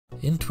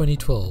In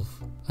 2012,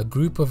 a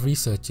group of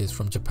researchers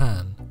from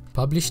Japan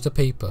published a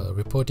paper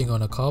reporting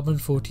on a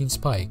carbon-14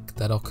 spike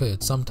that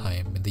occurred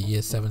sometime in the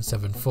year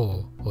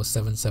 774 or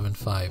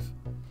 775.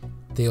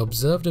 They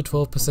observed a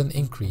 12%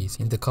 increase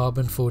in the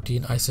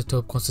carbon-14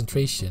 isotope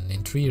concentration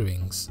in tree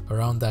rings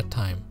around that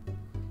time.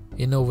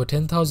 In over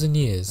 10,000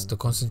 years, the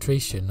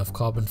concentration of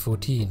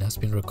carbon-14 has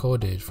been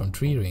recorded from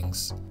tree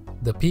rings.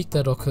 The peak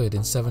that occurred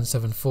in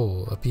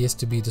 774 appears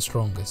to be the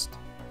strongest.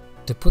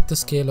 To put the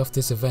scale of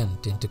this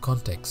event into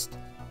context,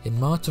 in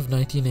March of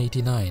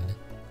 1989,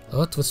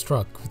 Earth was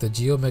struck with a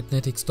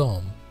geomagnetic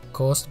storm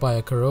caused by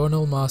a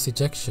coronal mass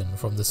ejection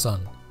from the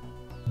Sun.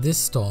 This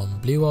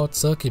storm blew out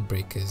circuit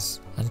breakers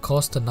and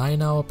caused a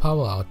 9-hour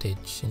power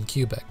outage in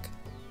Quebec.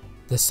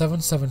 The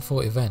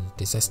 774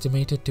 event is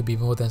estimated to be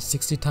more than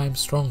 60 times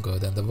stronger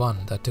than the one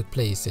that took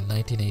place in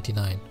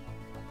 1989.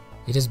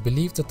 It is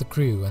believed that the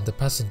crew and the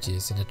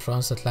passengers in a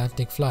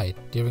transatlantic flight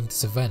during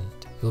this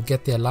event will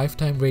get their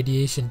lifetime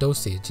radiation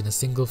dosage in a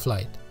single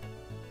flight.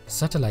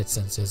 Satellite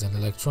sensors and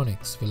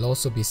electronics will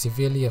also be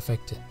severely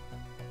affected.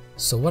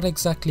 So what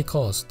exactly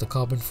caused the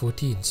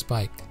carbon-14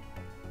 spike?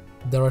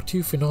 There are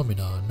two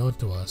phenomena known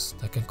to us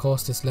that can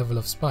cause this level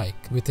of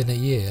spike within a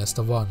year as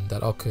the one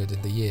that occurred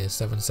in the year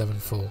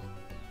 774.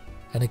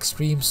 An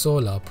extreme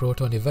solar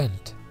proton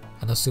event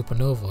and a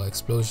supernova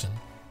explosion.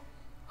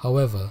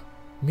 However,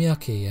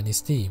 Miyake and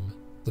his team,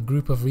 the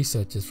group of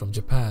researchers from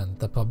Japan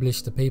that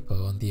published the paper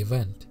on the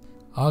event,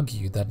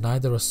 argue that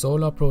neither a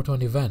solar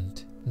proton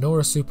event nor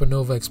a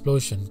supernova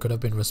explosion could have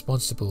been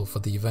responsible for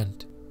the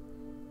event.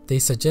 They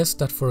suggest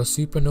that for a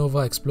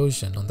supernova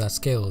explosion on that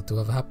scale to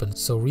have happened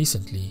so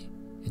recently,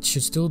 it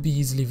should still be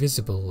easily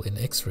visible in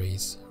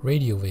X-rays,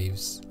 radio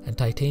waves, and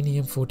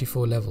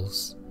titanium-44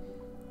 levels.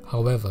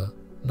 However,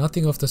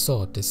 nothing of the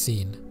sort is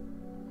seen.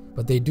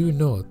 But they do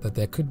note that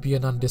there could be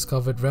an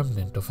undiscovered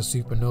remnant of a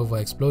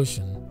supernova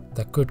explosion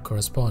that could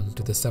correspond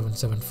to the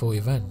 774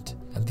 event,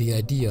 and the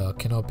idea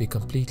cannot be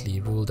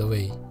completely ruled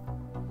away.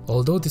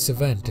 Although this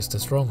event is the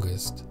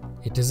strongest,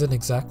 it isn't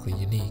exactly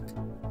unique.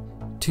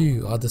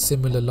 Two other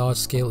similar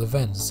large-scale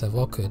events have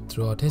occurred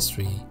throughout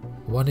history,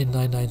 one in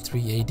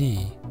 993 AD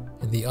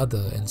and the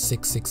other in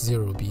 660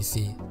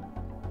 BC.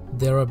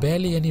 There are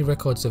barely any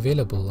records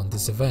available on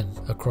this event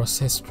across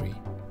history.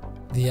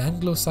 The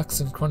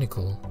Anglo-Saxon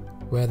Chronicle,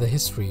 where the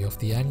history of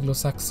the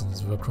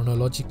Anglo-Saxons were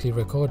chronologically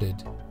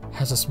recorded,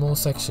 has a small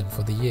section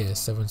for the year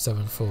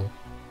 774.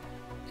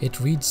 It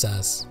reads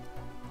as,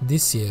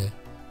 "This year,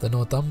 the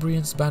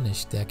Northumbrians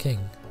banished their king,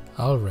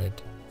 Aelred,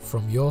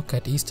 from York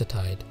at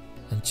Eastertide,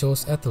 and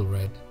chose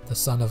Ethelred, the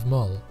son of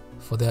Mull,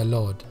 for their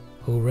lord,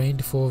 who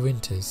reigned 4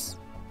 winters.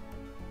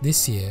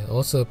 This year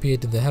also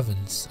appeared in the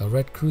heavens a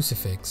red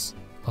crucifix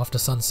after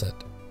sunset.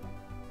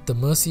 The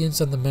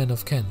Mercians and the men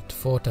of Kent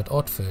fought at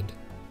Otford,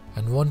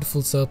 and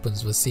wonderful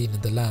serpents were seen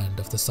in the land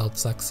of the South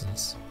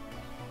Saxons."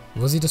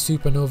 Was it a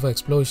supernova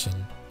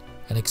explosion,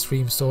 an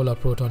extreme solar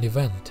proton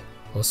event,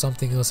 or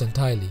something else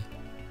entirely?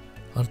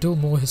 Until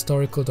more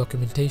historical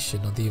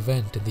documentation on the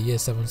event in the year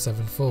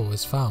 774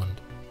 is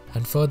found,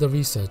 and further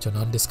research on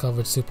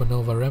undiscovered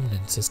supernova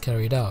remnants is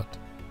carried out,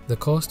 the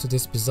cause to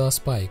this bizarre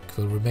spike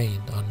will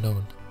remain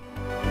unknown.